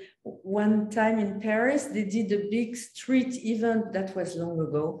because one time in Paris, they did a big street event that was long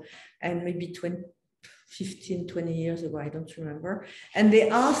ago, and maybe 15, 20 years ago, I don't remember. And they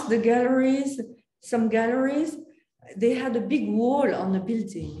asked the galleries, some galleries, they had a big wall on the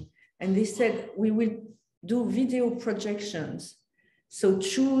building, and they said, we will do video projections. So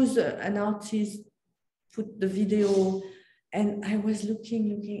choose an artist, put the video, and I was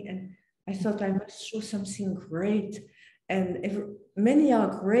looking, and I thought I must show something great. And many are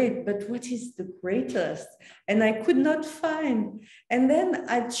great, but what is the greatest? And I could not find. And then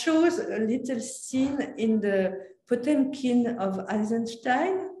I chose a little scene in the Potemkin of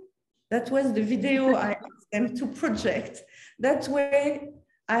Eisenstein. That was the video I asked them to project. That way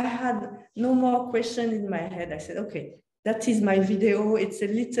I had no more question in my head. I said, okay, that is my video. It's a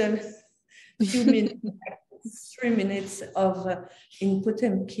little few minutes, 3 minutes of in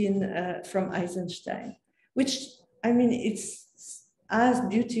Potemkin from Eisenstein, which, I mean, it's as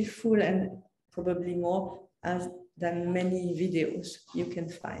beautiful and probably more than many videos you can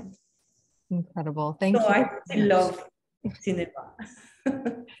find. Incredible. Thank you. I still love cinema.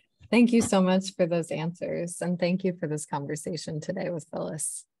 Thank you so much for those answers. And thank you for this conversation today with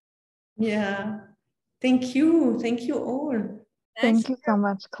Phyllis. Yeah. Thank you. Thank you all. Thank you so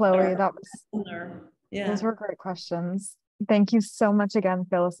much, Chloe. That was, those were great questions. Thank you so much again,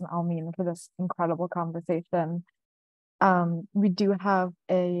 Phyllis and Almine, for this incredible conversation. We do have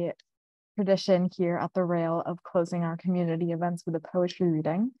a tradition here at the Rail of closing our community events with a poetry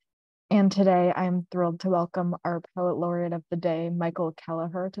reading. And today I'm thrilled to welcome our Poet Laureate of the day, Michael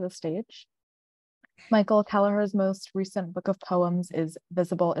Kelleher, to the stage. Michael Kelleher's most recent book of poems is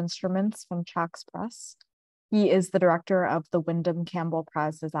Visible Instruments from Trax Press. He is the director of the Wyndham Campbell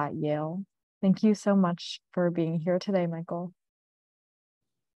Prizes at Yale. Thank you so much for being here today, Michael.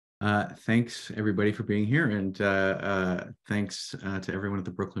 Thanks everybody for being here, and thanks to everyone at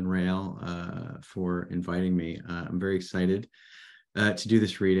the Brooklyn Rail for inviting me. I'm very excited to do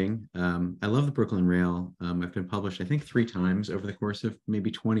this reading. I love the Brooklyn Rail. I've been published, I think, 3 times over the course of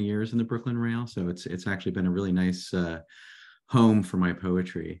maybe 20 years in the Brooklyn Rail, so it's actually been a really nice home for my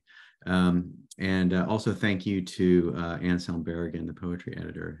poetry. And also thank you to Anselm Berrigan, the poetry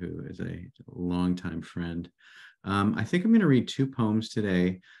editor, who is a longtime friend. I think I'm going to read 2 poems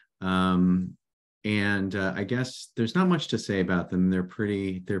today. And I guess there's not much to say about them. They're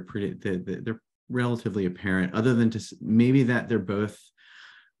relatively apparent, other than to maybe that they're both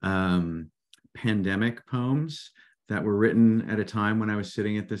pandemic poems that were written at a time when I was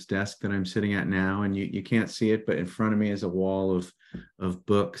sitting at this desk that I'm sitting at now. And you can't see it, but in front of me is a wall of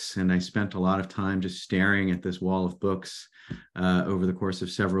books. And I spent a lot of time just staring at this wall of books over the course of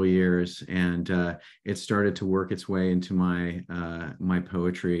several years. And it started to work its way into my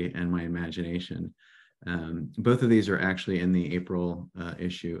poetry and my imagination. Both of these are actually in the April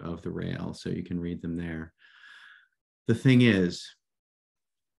issue of the Rail, so you can read them there. The thing is,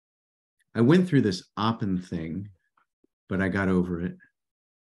 I went through this Oppen thing, but I got over it.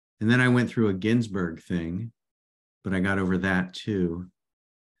 And then I went through a Ginsberg thing, but I got over that too.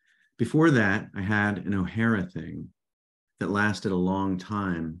 Before that, I had an O'Hara thing that lasted a long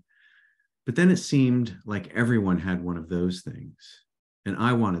time, but then it seemed like everyone had one of those things, and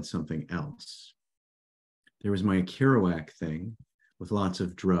I wanted something else. There was my Kerouac thing with lots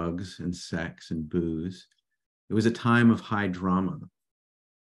of drugs and sex and booze. It was a time of high drama,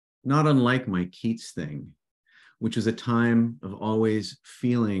 not unlike my Keats thing, which was a time of always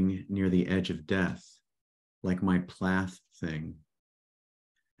feeling near the edge of death, like my Plath thing.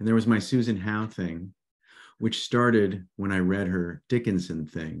 And there was my Susan Howe thing, which started when I read her Dickinson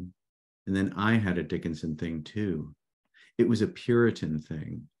thing, and then I had a Dickinson thing too. It was a Puritan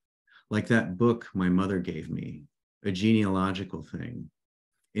thing, like that book my mother gave me, a genealogical thing,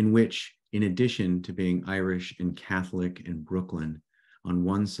 in which, in addition to being Irish and Catholic and Brooklyn on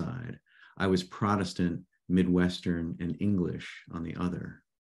one side, I was Protestant, Midwestern, and English on the other.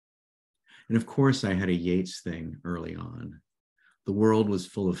 And of course, I had a Yeats thing early on. The world was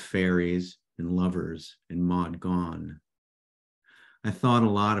full of fairies and lovers and Maud Gonne. I thought a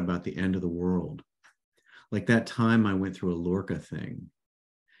lot about the end of the world, like that time I went through a Lorca thing.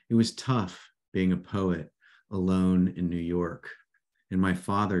 It was tough being a poet alone in New York, and my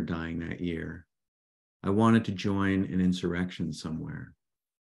father dying that year. I wanted to join an insurrection somewhere.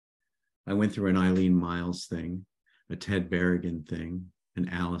 I went through an Eileen Miles thing, a Ted Berrigan thing, an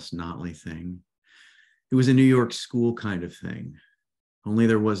Alice Notley thing. It was a New York school kind of thing, only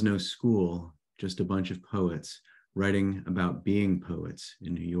there was no school, just a bunch of poets writing about being poets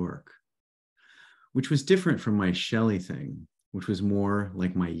in New York, which was different from my Shelley thing, which was more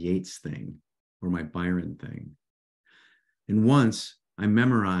like my Yeats thing or my Byron thing. And once I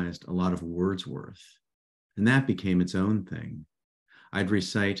memorized a lot of Wordsworth, and that became its own thing. I'd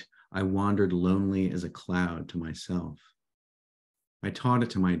recite, "I wandered lonely as a cloud" to myself. I taught it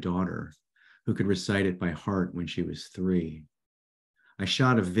to my daughter, who could recite it by heart when she was 3. I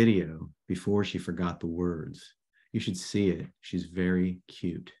shot a video before she forgot the words. You should see it. She's very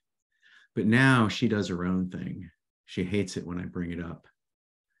cute. But now she does her own thing. She hates it when I bring it up.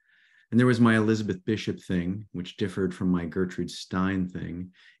 And there was my Elizabeth Bishop thing, which differed from my Gertrude Stein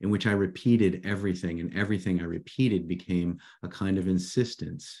thing, in which I repeated everything, and everything I repeated became a kind of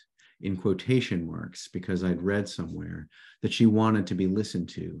insistence, in quotation marks, because I'd read somewhere that she wanted to be listened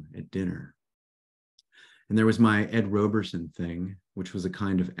to at dinner. And there was my Ed Roberson thing, which was a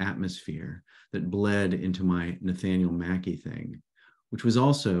kind of atmosphere that bled into my Nathaniel Mackey thing, which was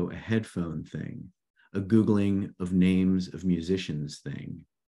also a headphone thing, a Googling of names of musicians thing.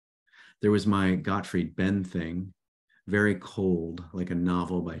 There was my Gottfried Benn thing, very cold, like a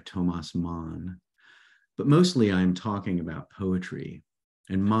novel by Thomas Mann. But mostly I'm talking about poetry,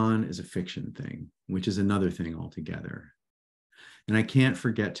 and Mann is a fiction thing, which is another thing altogether. And I can't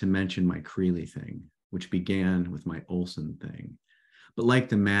forget to mention my Creeley thing, which began with my Olson thing. But like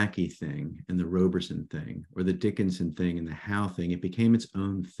the Mackey thing and the Roberson thing, or the Dickinson thing and the Howe thing, it became its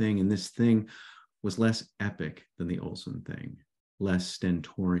own thing. And this thing was less epic than the Olson thing, less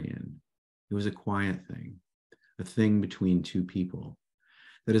stentorian. It was a quiet thing, a thing between two people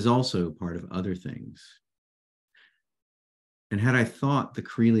that is also part of other things. And had I thought the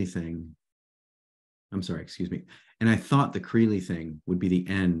Creeley thing, and I thought the Creeley thing would be the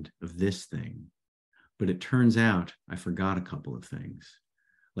end of this thing, but it turns out I forgot a couple of things,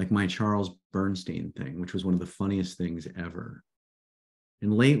 like my Charles Bernstein thing, which was one of the funniest things ever.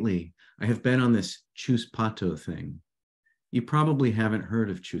 And lately, I have been on this Chus Pato thing. You probably haven't heard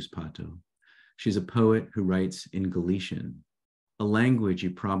of Chus Pato. She's a poet who writes in Galician, a language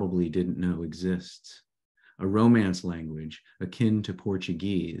you probably didn't know exists, a romance language akin to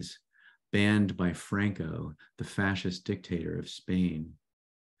Portuguese, banned by Franco, the fascist dictator of Spain,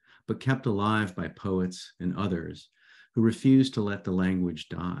 but kept alive by poets and others who refuse to let the language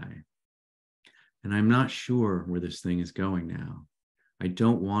die. And I'm not sure where this thing is going now. I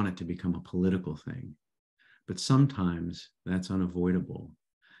don't want it to become a political thing, but sometimes that's unavoidable.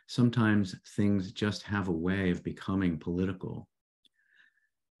 Sometimes things just have a way of becoming political,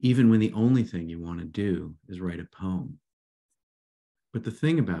 even when the only thing you want to do is write a poem. But the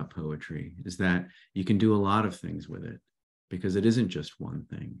thing about poetry is that you can do a lot of things with it, because it isn't just one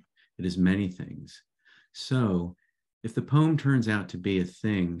thing, it is many things. So if the poem turns out to be a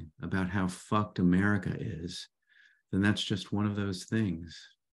thing about how fucked America is, then that's just one of those things.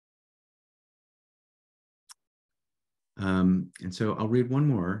 And so I'll read one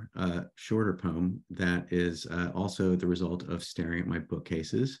more shorter poem that is also the result of staring at my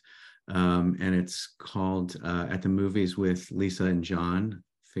bookcases. And it's called At the Movies with Lisa and John.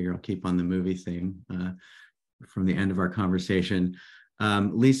 Figure I'll keep on the movie theme from the end of our conversation.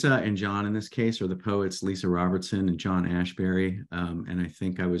 Lisa and John in this case are the poets Lisa Robertson and John Ashbery. And I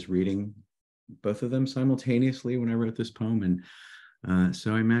think I was reading both of them simultaneously when I wrote this poem. And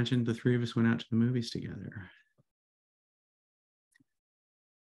so I imagined the three of us went out to the movies together.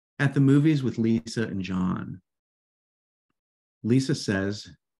 At the movies with Lisa and John, Lisa says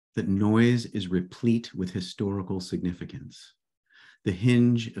that noise is replete with historical significance, the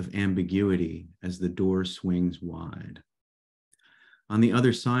hinge of ambiguity as the door swings wide. On the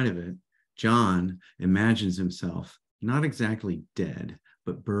other side of it, John imagines himself not exactly dead,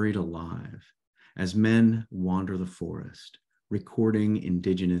 but buried alive as men wander the forest, recording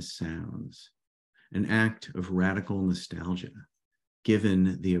indigenous sounds, an act of radical nostalgia,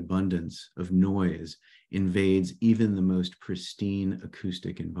 given the abundance of noise invades even the most pristine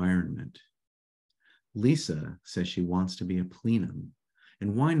acoustic environment. Lisa says she wants to be a plenum,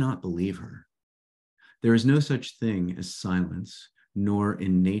 and why not believe her? There is no such thing as silence, nor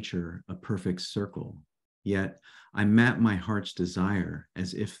in nature a perfect circle, yet I map my heart's desire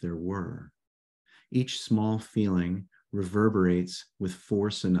as if there were. Each small feeling reverberates with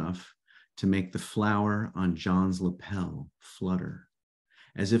force enough to make the flower on John's lapel flutter,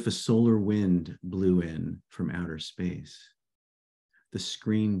 as if a solar wind blew in from outer space. The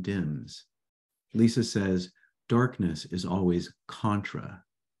screen dims. Lisa says, darkness is always contra,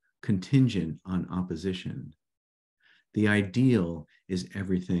 contingent on opposition. The ideal is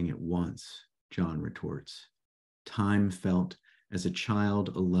everything at once, John retorts. Time felt as a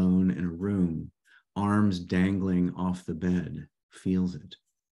child alone in a room, arms dangling off the bed, feels it.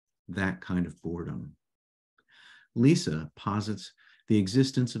 That kind of boredom. Lisa posits the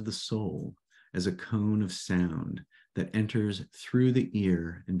existence of the soul as a cone of sound that enters through the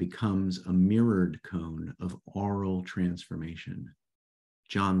ear and becomes a mirrored cone of aural transformation.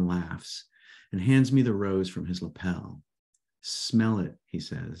 John laughs and hands me the rose from his lapel. Smell it, he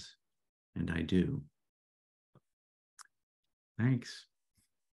says, and I do. Thanks.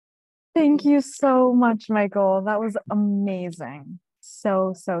 Thank you so much, Michael. That was amazing.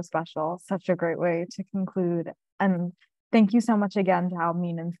 So special. Such a great way to conclude. And thank you so much again to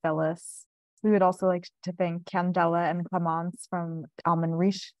Almine and Phyllis. We would also like to thank Candela and Clemence from Almine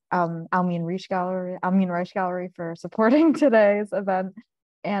Rech Gallery for supporting today's event.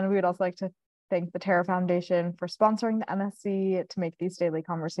 And we would also like to thank the Terra Foundation for sponsoring the NSE to make these daily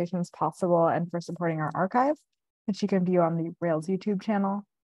conversations possible and for supporting our archive, which you can view on the Rails YouTube channel.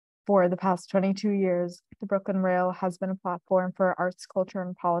 For the past 22 years, the Brooklyn Rail has been a platform for arts, culture,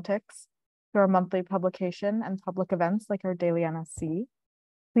 and politics through our monthly publication and public events like our daily NSE.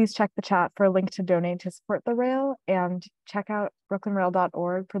 Please check the chat for a link to donate to support the Rail, and check out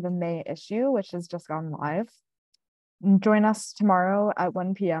brooklynrail.org for the May issue, which has just gone live. And join us tomorrow at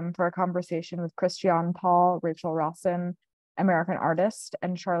 1 p.m. for a conversation with Christian Paul, Rachel Rawson, American artist,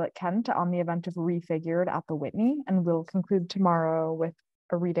 and Charlotte Kent on the event of Refigured at the Whitney. And we'll conclude tomorrow with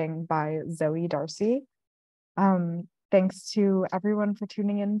a reading by Zoe Darcy. Thanks to everyone for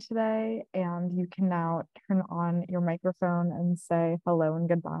tuning in today, and you can now turn on your microphone and say hello and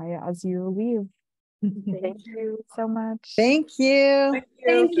goodbye as you leave. Thank you so much. Thank you.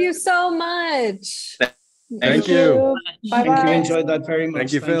 Thank you so much. Thank you. Bye Thank bye. you. Enjoyed that very much.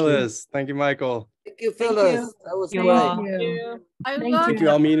 Thank you, Phyllis. Thank you, Michael. Thank you, Phyllis. That was You're great. welcome. Thank you,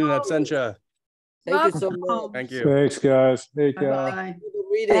 Almine and Absentia. Thank you so much. Thank you. Thanks, guys. Take care. Bye.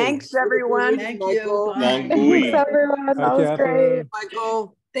 Reading. Thanks, everyone. Thank you. Long Thanks, buoy. everyone. That Hi, was Catherine. great.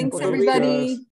 Michael. Thanks, For the everybody. guys.